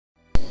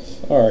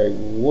Alright,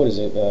 what is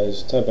up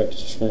guys? Type back to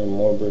stream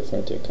more Brave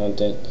Frontier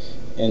content,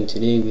 and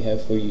today we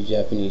have for you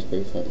Japanese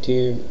Brave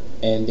Frontier,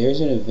 and there's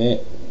an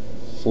event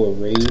for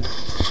Raid.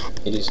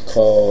 It is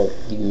called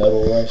the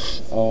Metal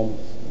Rush.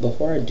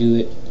 Before I do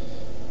it,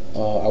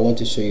 I want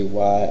to show you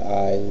why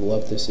I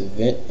love this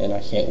event and I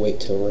can't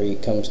wait till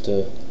Raid comes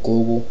to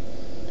global.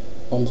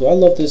 So I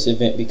love this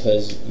event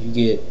because you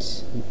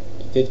get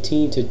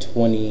 15 to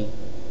 20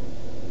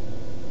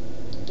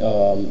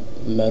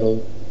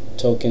 metal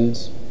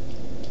tokens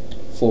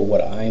for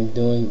what I'm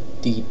doing.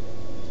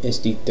 It's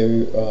the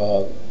third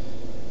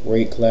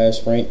raid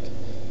class rank,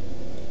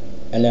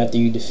 and after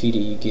you defeat it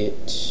you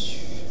get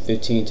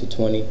 15 to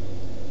 20,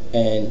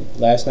 and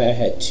last night I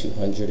had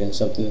 200 and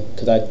something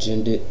because I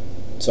gemmed it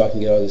so I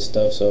can get all this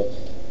stuff. So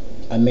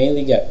I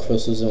mainly got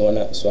crystals and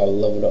whatnot, so I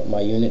leveled up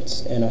my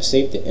units, and I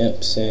saved the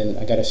imps, and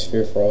I got a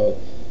sphere frog.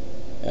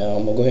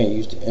 I'm gonna go ahead and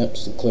use the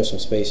imps to clear some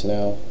space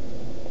now.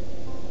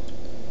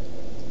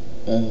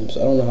 So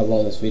I don't know how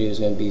long this video is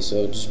gonna be,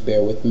 so just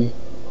bear with me.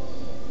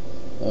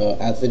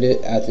 After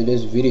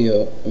this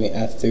video,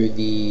 after I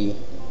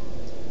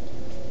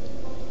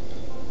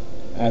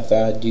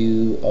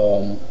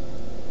do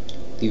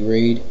the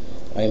raid,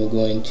 I'm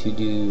going to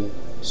do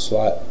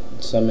slot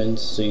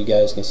summons so you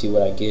guys can see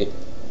what I get.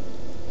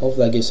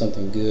 Hopefully I get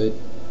something good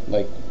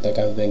like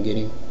I've been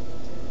getting.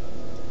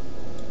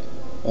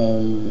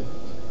 I'm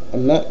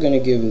not gonna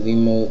give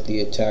Limo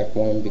the attack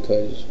one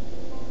because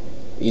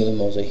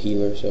Limo's a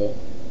healer, so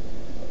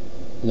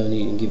no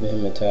need in giving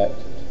him attack.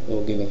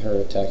 Or giving her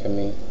attack, I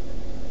mean.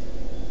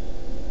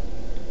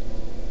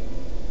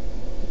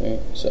 Right,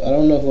 so I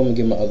don't know who I'm gonna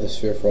give my other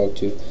sphere frog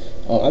to.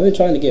 I've been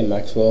trying to get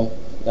Maxwell.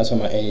 That's why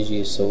my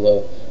energy is so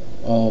low.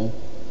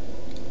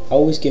 I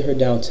always get her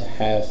down to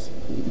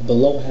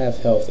below half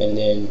health, and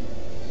then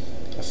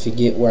I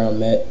forget where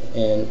I'm at,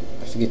 and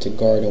I forget to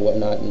guard and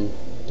whatnot, and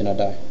then I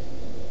die.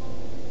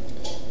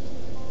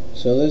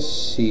 So let's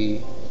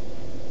see.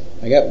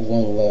 I got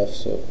one left.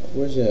 So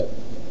where's that?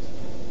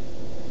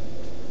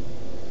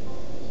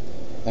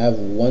 I have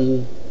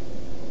one.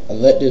 I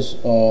let this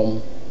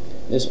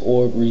this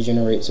orb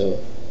regenerate, so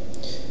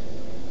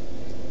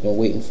I'm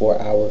waiting for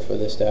an hour for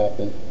this to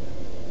happen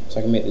so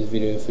I can make this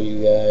video for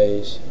you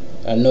guys.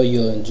 I know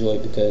you'll enjoy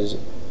it because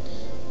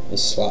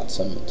it's slot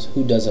summons.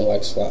 Who doesn't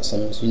like slot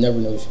summons? You never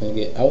know what you're gonna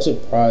get. I was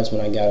surprised when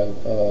I got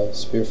a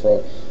spear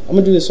frog. I'm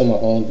gonna do this on my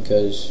own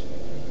because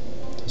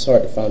it's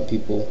hard to find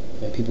people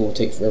and people will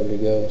take forever to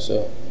go,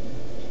 so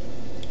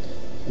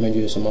I'm gonna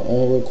do this on my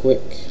own real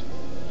quick.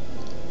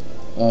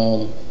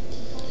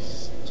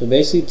 So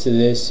basically to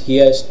this, he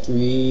has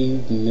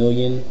 3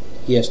 million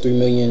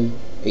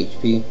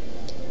HP,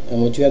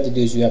 and what you have to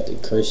do is you have to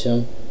curse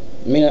him.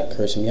 I mean, not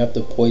curse him, you have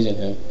to poison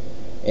him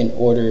in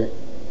order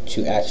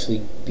to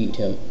actually beat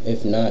him.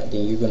 If not,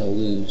 then you're gonna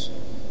lose.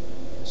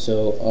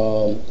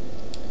 So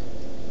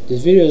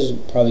this video is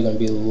probably gonna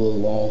be a little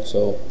long,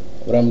 so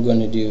what I'm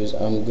gonna do is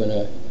I'm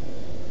gonna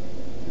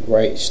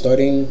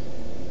starting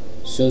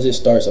as soon as it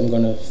starts, I'm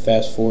gonna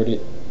fast forward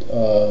it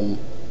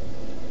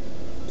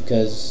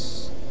because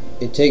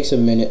it takes a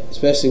minute,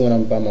 especially when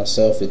I'm by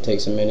myself. It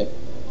takes a minute.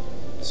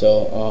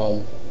 So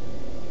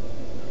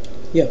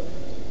yeah.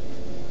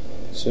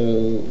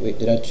 So wait,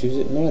 did I choose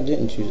it? No, I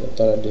didn't choose it. I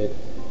thought I did.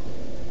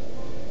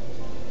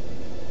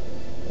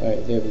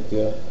 Alright, there we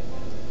go.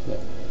 Yeah.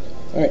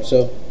 Alright,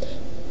 so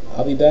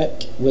I'll be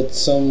back with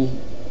some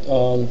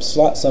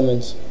slot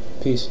summons.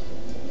 Peace.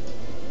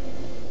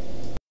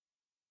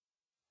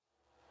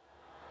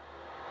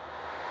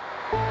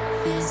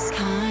 This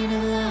kind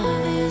of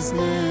love is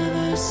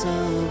never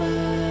sober,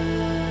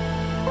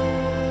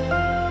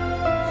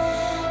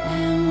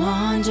 and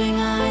wandering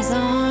eyes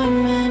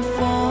aren't meant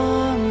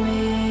for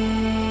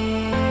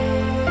me.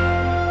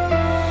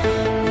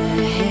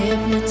 We're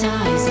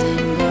hypnotized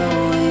and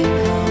growing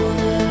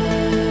colder.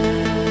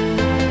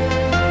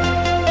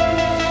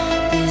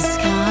 This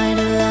kind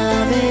of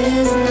love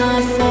is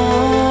not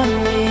for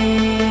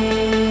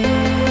me.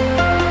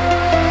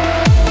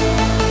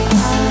 I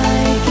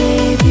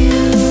gave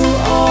you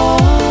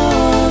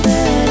all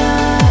that I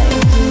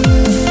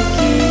could.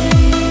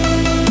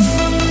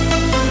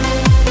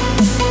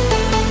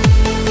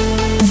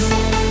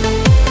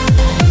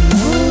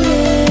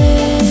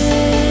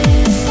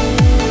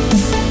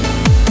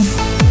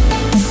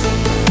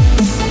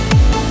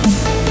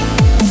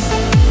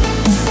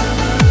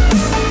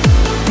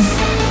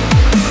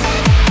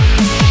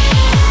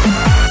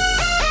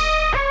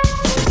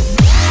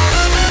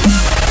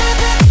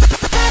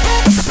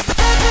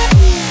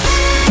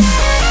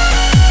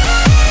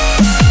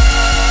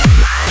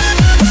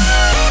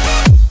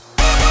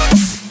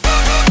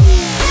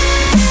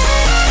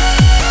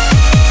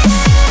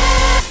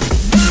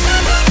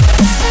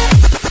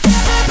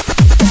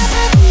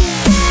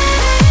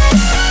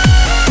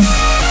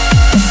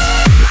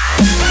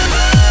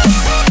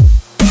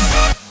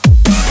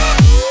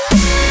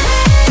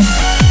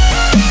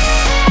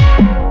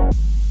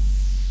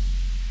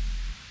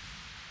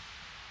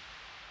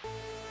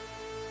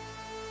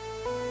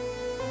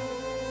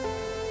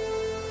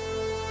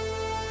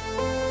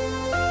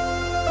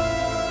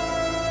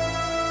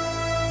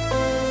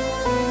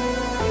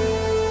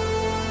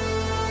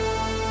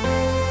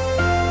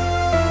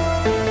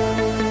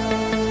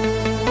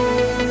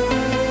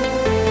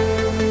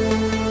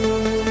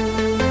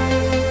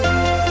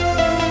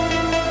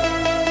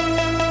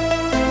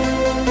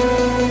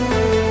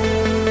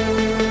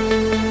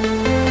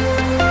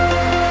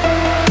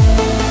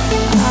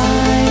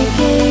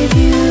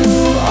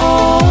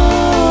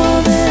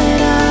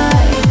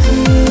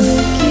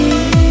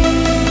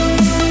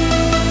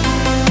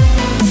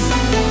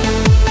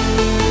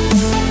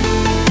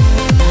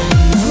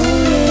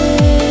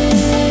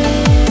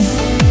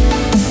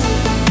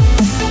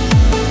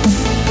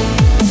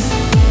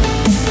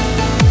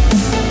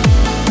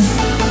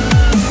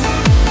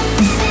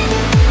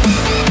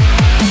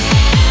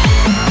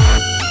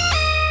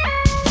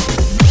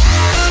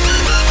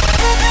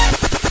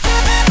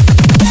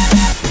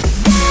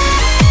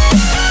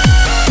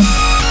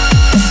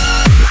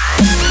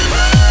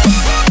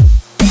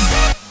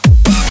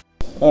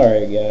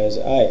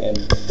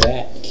 am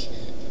back.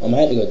 I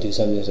had to go do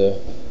something,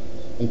 so,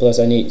 and plus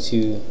I need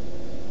to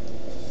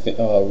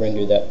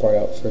render that part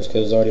out first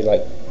because it's already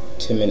like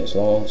 10 minutes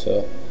long,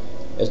 so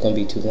it's gonna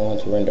be too long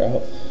to render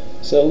out.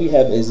 So we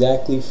have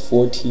exactly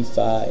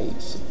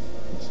 45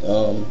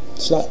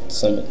 slot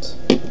summons.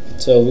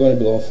 So we're gonna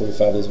do all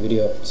 45 this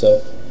video.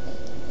 So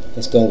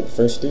let's go with the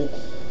first 3.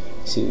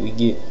 See what we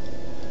get.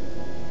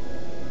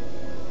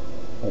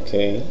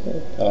 Okay.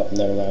 Oh,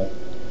 never mind.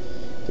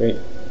 Great.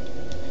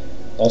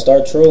 Don't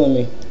start trolling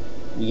me.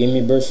 You gave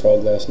me burst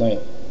frog last night.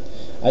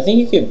 I think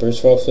you get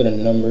burst frog for the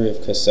number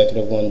of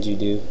consecutive ones you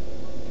do.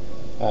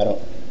 I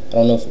don't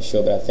know for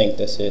sure, but I think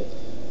that's it.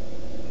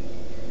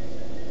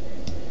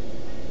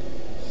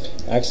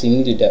 I actually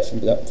needed that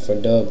for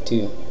Doug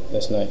too.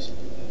 That's nice.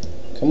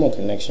 Come on,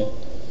 connection.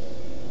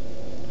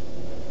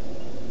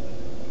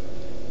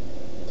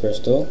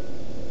 Crystal.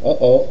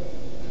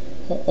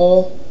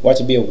 Watch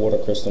it be a water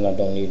crystal and I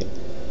don't need it.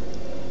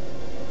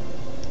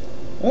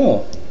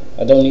 Oh,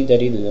 I don't need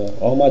that either though.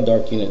 All my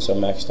dark units are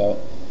maxed out.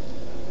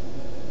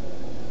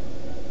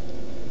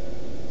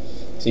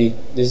 See,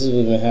 this is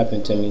what's been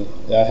happening to me.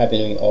 That happened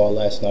to me all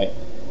last night.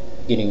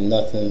 Getting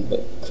nothing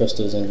but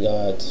crystals and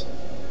gods.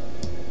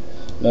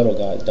 Metal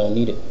god, don't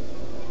need it.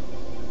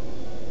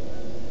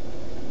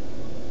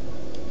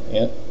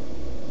 Yep.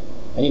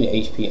 I need an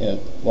HP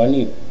imp. Well, I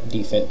need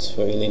defense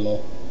for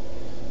Elimo.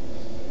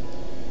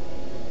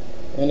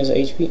 And there's an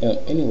HP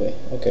imp anyway.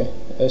 Okay,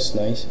 that's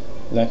nice.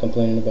 Not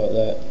complaining about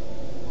that.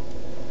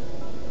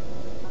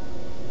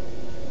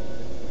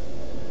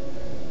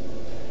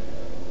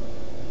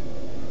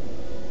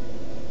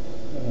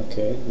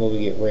 Okay, will we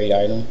get raid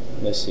item?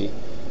 Let's see.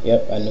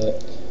 Yep, I knew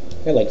it.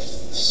 I got like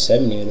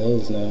 70 of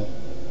those now.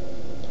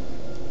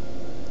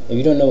 If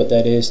you don't know what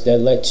that is, that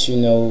lets you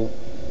know,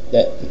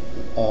 that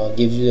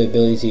gives you the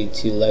ability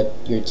to let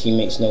your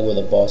teammates know where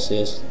the boss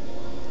is.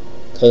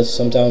 Because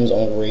sometimes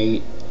on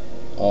raid,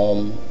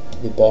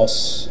 the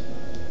boss,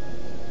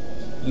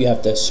 you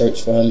have to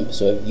search for him.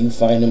 So if you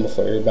find him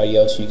before everybody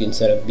else, you can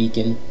set a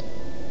beacon.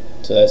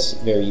 So that's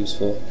very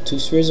useful. 2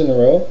 spheres in a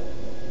row.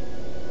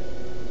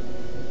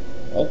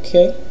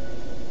 Okay.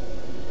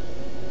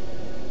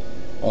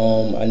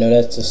 I know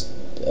that's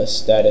a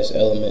status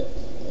element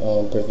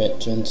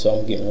prevention, so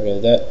I'm getting rid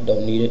of that.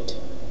 Don't need it.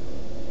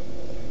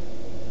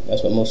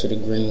 That's what most of the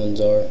green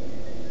ones are.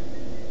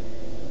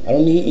 I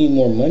don't need any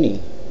more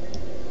money.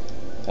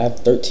 I have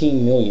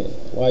 13 million.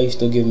 Why are you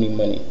still giving me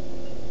money?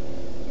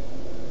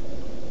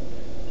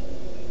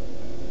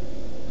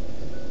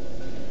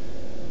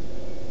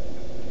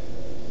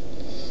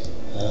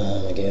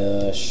 Oh my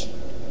gosh.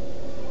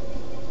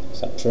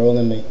 Stop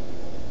trolling me.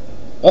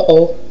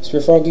 Uh-oh.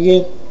 Spirit frog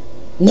again?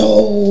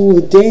 No!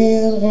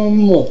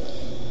 Damn!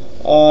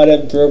 Oh,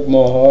 that broke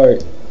my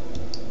heart.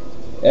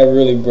 That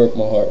really broke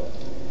my heart.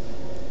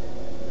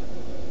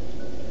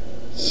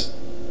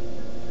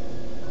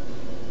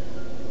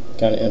 What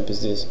kind of imp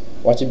is this?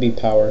 Watch it be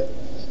power.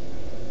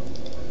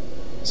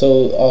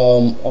 So,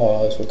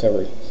 oh, it's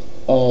recovery.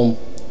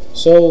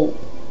 So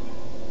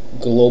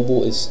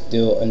global is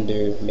still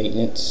under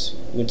maintenance,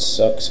 which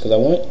sucks because I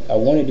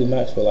want to do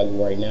max for like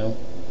right now.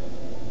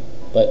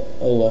 But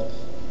oh well.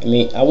 I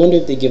mean, I wonder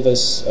if they give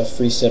us a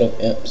free set of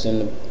imps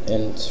and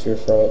sphere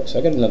frogs.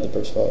 I got another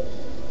burst frog.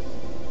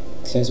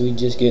 Since we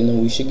just getting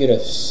them, we should get a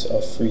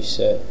free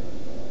set,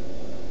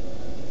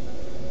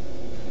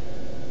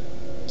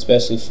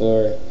 especially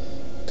for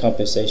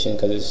compensation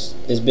because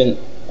it's been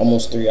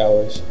almost 3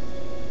 hours.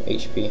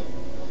 HP.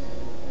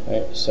 All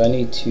right, so I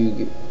need to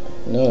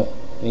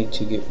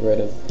get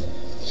rid of.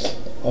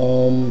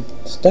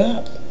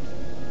 Stop.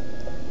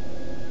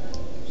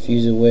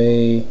 Fuse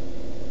away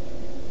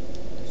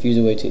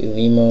to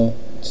Elimo.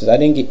 Since I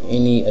didn't get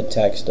any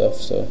attack stuff,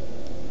 so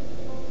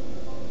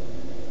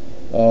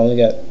I only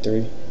got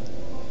 3.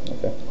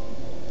 Okay.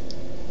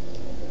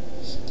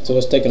 So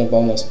what's taking up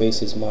all my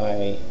space is the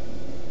money.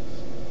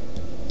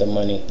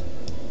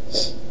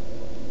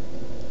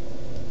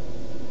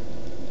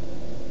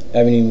 I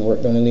haven't even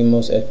worked on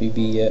Elimo's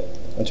FBB yet.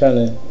 I'm trying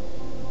to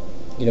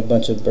get a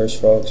bunch of burst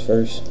frogs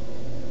first,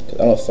 because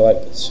I don't feel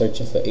like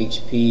searching for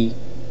HP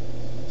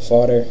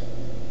fodder.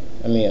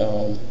 I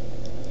mean,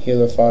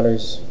 healer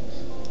fodders.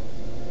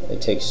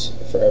 It takes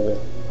forever.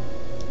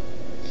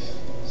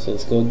 So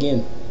let's go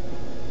again.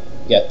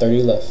 We got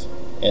 30 left.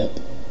 Imp.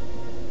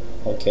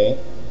 Okay.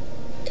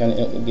 What kind of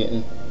imp we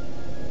getting?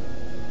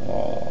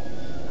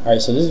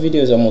 Alright, so this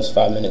video is almost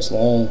 5 minutes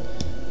long.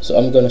 So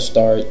I'm gonna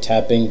start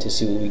tapping to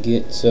see what we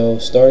get. So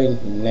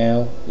starting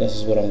now, this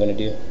is what I'm gonna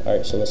do.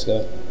 Alright, so let's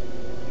go.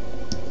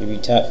 If you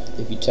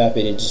tap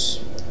it, it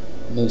just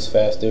moves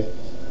faster.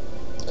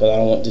 Because I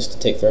don't want this to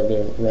take forever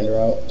to render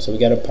out. So we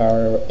got a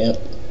power imp.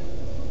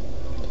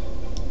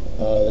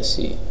 Let's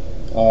see.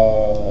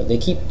 They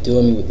keep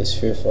doing me with the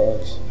sphere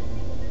frogs.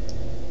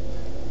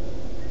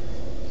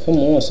 Come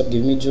on, stop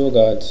giving me jewel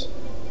gods.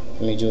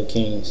 Give me jewel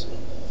kings.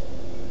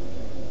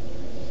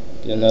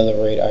 Get another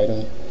raid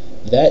item.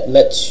 That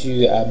lets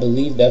you, I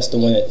believe that's the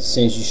one that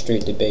sends you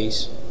straight to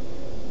base.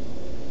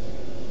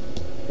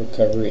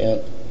 Recovery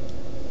imp.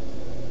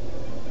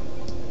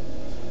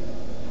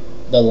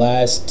 the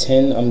last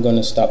 10 I'm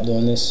gonna stop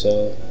doing this,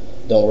 so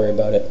don't worry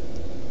about it.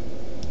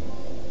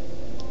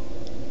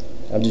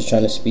 I'm just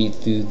trying to speed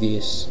through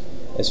this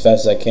as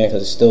fast as I can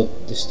because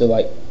there's still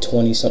like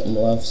 20 something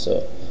left.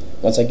 So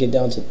once I get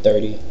down to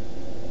 30,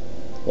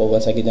 well,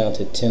 once I get down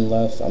to 10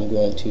 left, I'm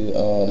going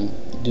to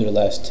do the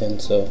last 10.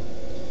 So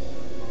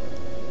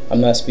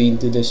I'm not speeding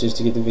through this just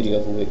to get the video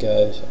over with,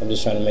 guys. I'm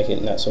just trying to make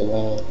it not so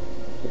long.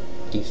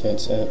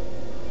 Defense amp.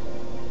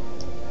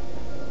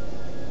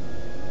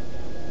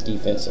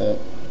 Defense amp.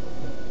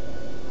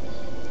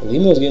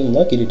 Limo's getting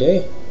lucky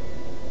today.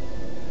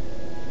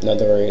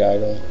 Another raid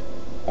item.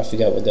 I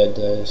forgot what that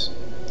does.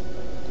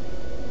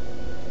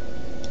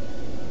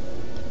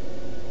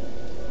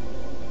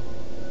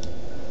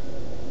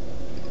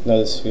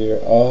 Another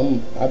sphere.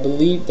 I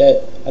believe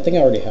that, I think I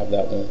already have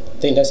that one. I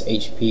think that's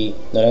HP.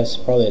 No, that's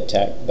probably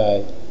attack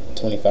by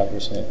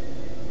 25%.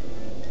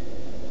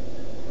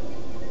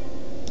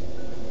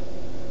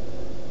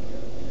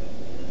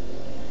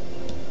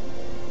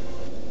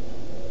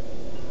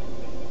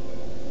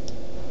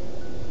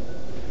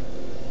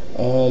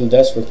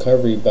 That's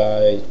recovery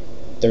by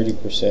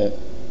 30%.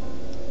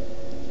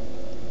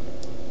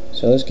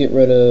 So let's get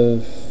rid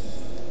of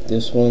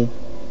this one.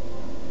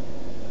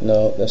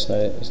 No, that's not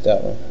it. It's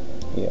that one.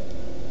 Yeah.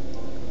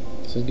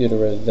 So let's get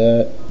rid of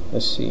that.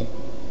 Let's see.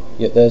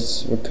 Yep,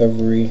 that's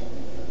recovery.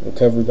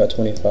 Recovery by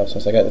 25.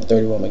 Since I got the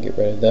 31, I'm gonna get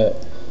rid of that.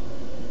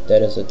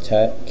 That is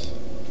attack.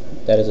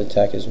 That is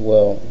attack as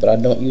well. But I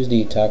don't use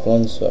the attack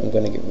ones, so I'm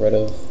gonna get rid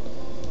of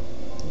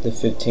the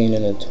 15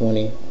 and the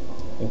 20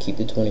 and keep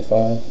the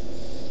 25.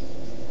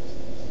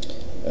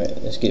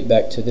 Alright, let's get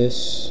back to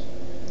this.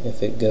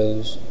 If it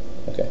goes.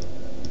 Okay.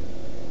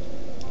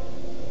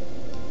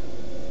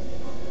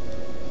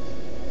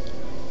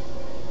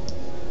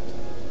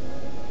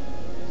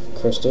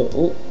 Crystal.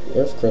 Oh,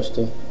 earth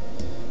crystal.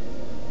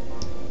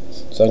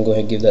 So I can go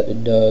ahead and give that to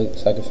Doug.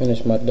 So I can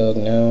finish my Doug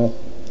now.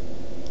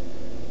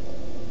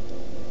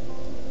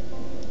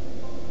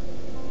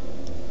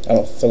 I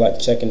don't feel like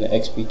checking the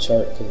XP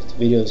chart because the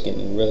video is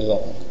getting really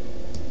long.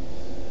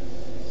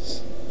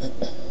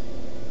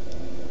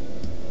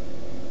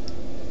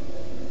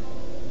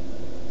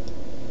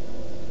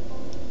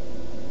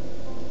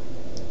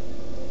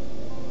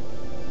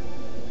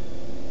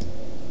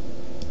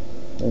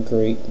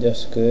 Great,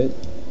 that's good.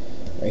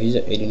 Right, he's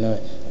at 89.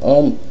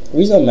 The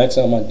reason I max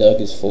out my Doug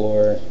is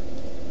for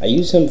I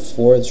use him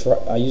for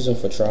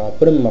trial. I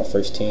put him in my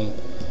first team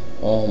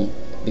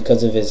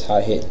because of his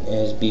high hit and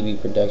his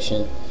BB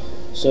production.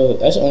 So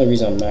that's the only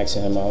reason I'm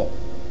maxing him out,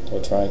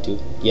 or trying to.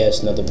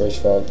 Yes, another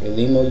burst frog.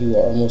 Elimo, you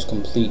are almost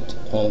complete,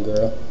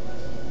 homegirl.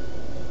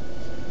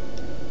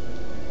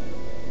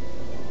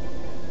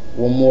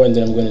 One more and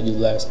then I'm gonna do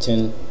last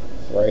 10,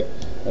 right?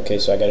 Okay,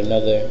 so I got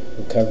another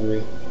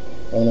recovery.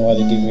 I don't know why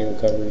they give me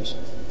recoveries.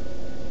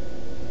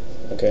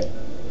 Okay.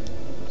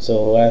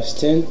 So last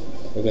 10,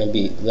 we're gonna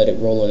be let it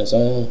roll on its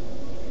own.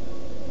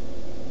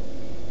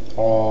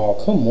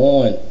 Oh, come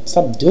on.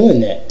 Stop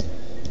doing that.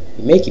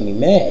 You're making me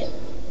mad.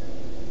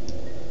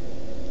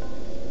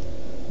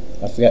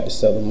 I forgot to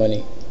sell the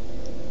money.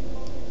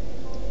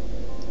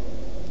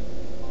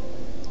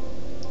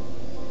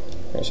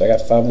 Alright, so I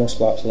got 5 more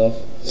slots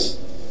left.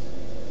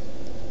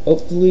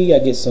 Hopefully I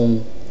get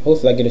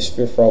a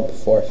sphere frog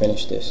before I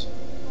finish this.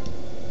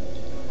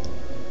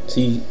 So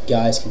you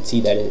guys can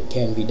see that it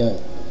can be done.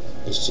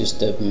 It's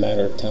just a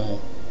matter of time.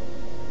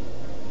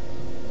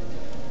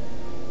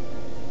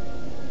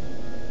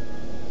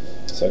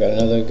 So I got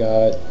another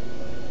god.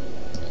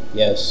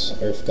 Yes,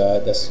 earth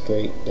god. That's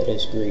great. That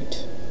is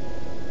great.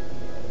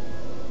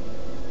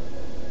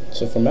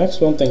 So for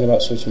Maxwell, I'm thinking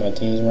about switching my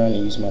teams around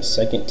and use my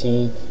second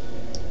team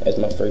as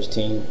my first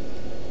team.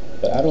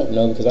 But I don't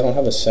know because I don't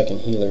have a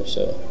second healer,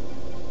 so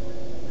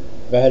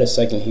if I had a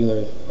second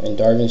healer and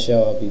Darwin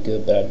Shell, I'll be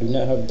good, but I do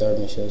not have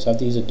Darwin Shell, so I have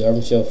to use a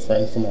Darwin Shell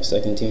friend for my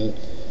second team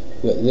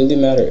with Lily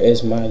Matter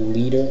as my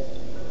leader.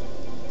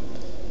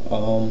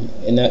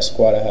 In that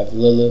squad, I have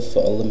Lilith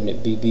for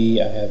unlimited BB,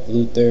 I have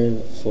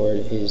Luther for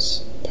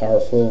his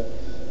powerful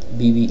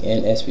BB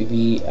and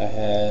SBB, I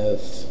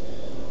have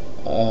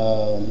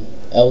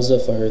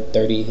Elza for her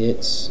 30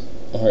 hits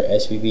on her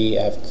SBB,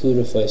 I have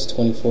Kuda for his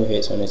 24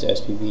 hits on his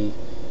SBB,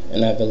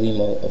 and I have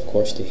Elimo, of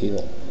course, to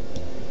heal.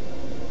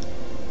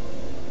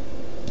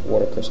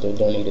 Water crystal,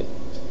 don't need it.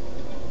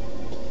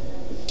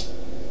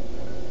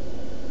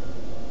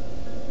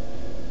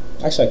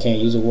 Actually, I can't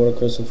use a water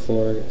crystal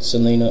for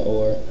Selena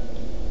or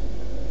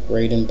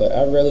Raiden, but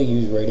I rarely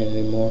use Raiden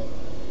anymore.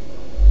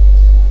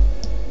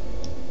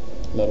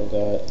 Metal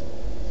God.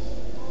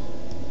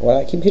 Well,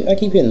 I keep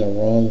hitting the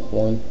wrong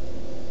one.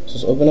 So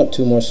let's open up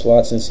 2 more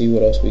slots and see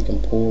what else we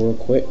can pull real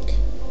quick.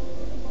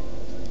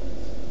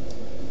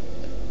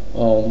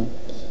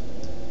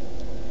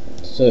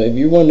 So if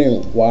you're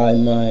wondering why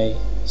my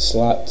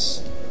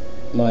slots,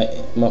 my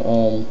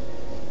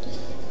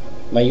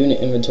unit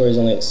inventory is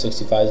only at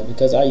 65, is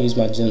because I use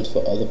my gems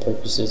for other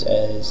purposes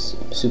as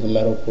super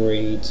metal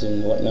parades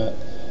and whatnot.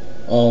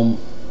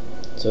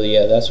 So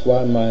yeah, that's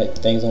why my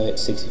thing's only at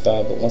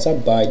 65. But once I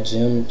buy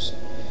gems,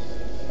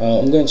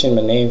 I'm going to change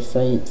my name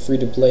from free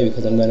to play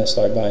because I'm going to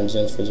start buying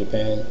gems for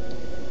Japan,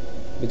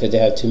 because they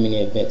have too many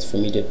events for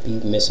me to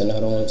be missing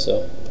out on.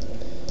 So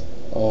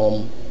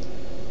I'm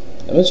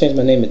going to change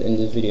my name at the end of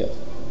this video.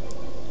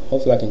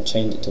 Hopefully I can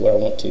change it to what I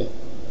want to.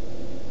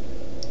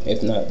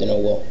 If not, then oh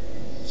well.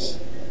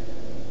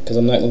 Because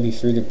I'm not going to be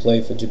free to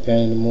play for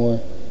Japan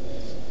anymore.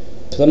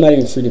 Because I'm not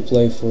even free to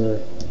play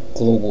for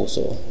global.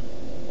 So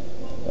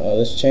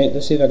let's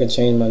see if I can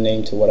change my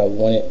name to what I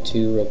want it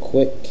to real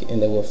quick,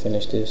 and then we'll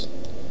finish this.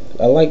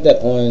 I like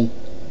that on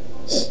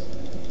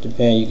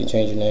Japan you can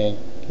change your name.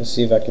 Let's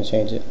see if I can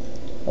change it.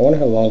 I wonder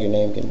how long your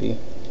name can be.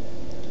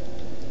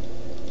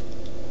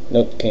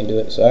 Nope, can't do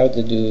it. So I have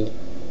to do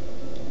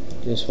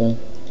this one.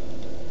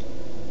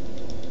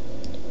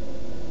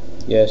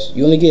 Yes,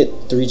 you only get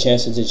 3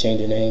 chances to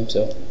change your name,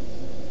 so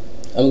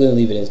I'm gonna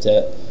leave it as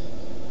that.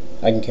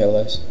 I can care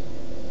less.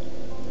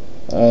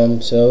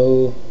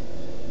 So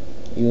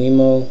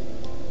Ulimo,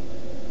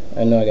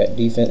 I know I got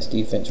defense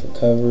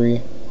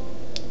recovery.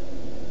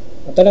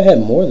 I thought I had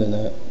more than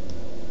that.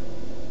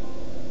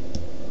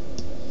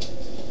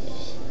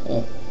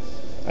 Oh,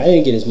 I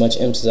didn't get as much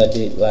imps as I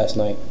did last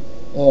night.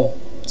 Well,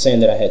 saying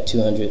that I had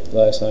 200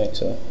 last night.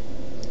 So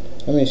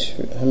how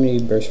many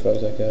burst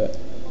frogs I got?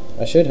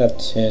 I should have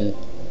 10.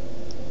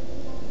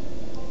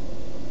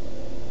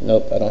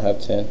 Nope, I don't have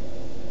 10.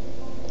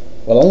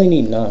 Well, I only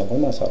need 9. What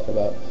am I talking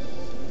about?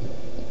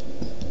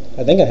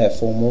 I think I had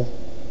 4 more.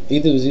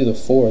 It was either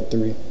 4 or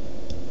 3.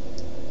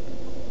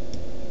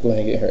 Go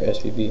ahead and get her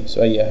SPB.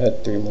 So yeah, I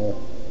had 3 more.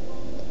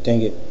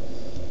 Dang it.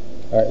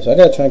 Alright, so I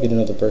gotta try and get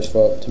another burst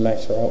frog to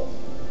max her out.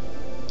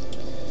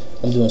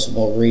 I'm doing some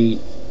more raid.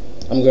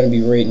 I'm gonna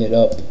be raiding it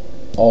up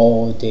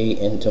all day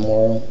and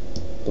tomorrow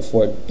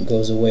before it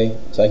goes away,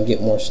 so I can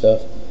get more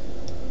stuff.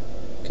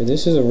 Cause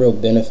this is a real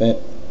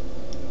benefit.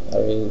 I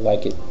really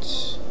like it.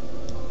 So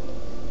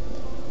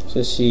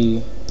let's see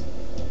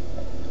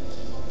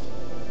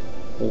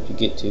what we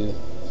get to.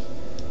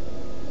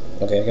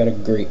 Okay, I got a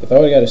great. If I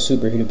would have got a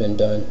super, he'd have been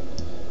done.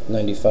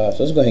 95.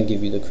 So let's go ahead and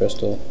give you the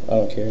crystal. I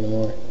don't care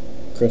anymore.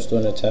 Crystal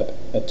and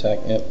attack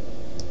imp.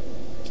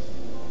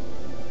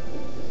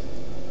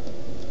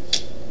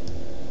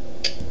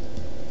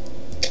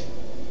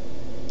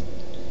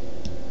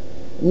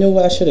 You know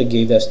what? I should have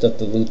gave that stuff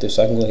to Luther,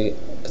 so I can go ahead,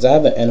 because I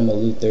have an animal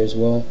Luther as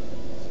well.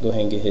 Go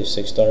ahead and get his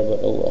 6-star, but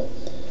oh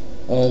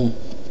well.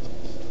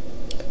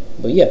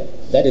 But yeah,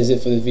 that is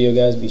it for this video,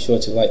 guys. Be sure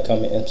to like,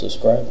 comment, and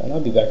subscribe, and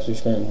I'll be back to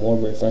stream more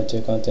Brave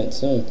Frontier content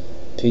soon.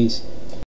 Peace.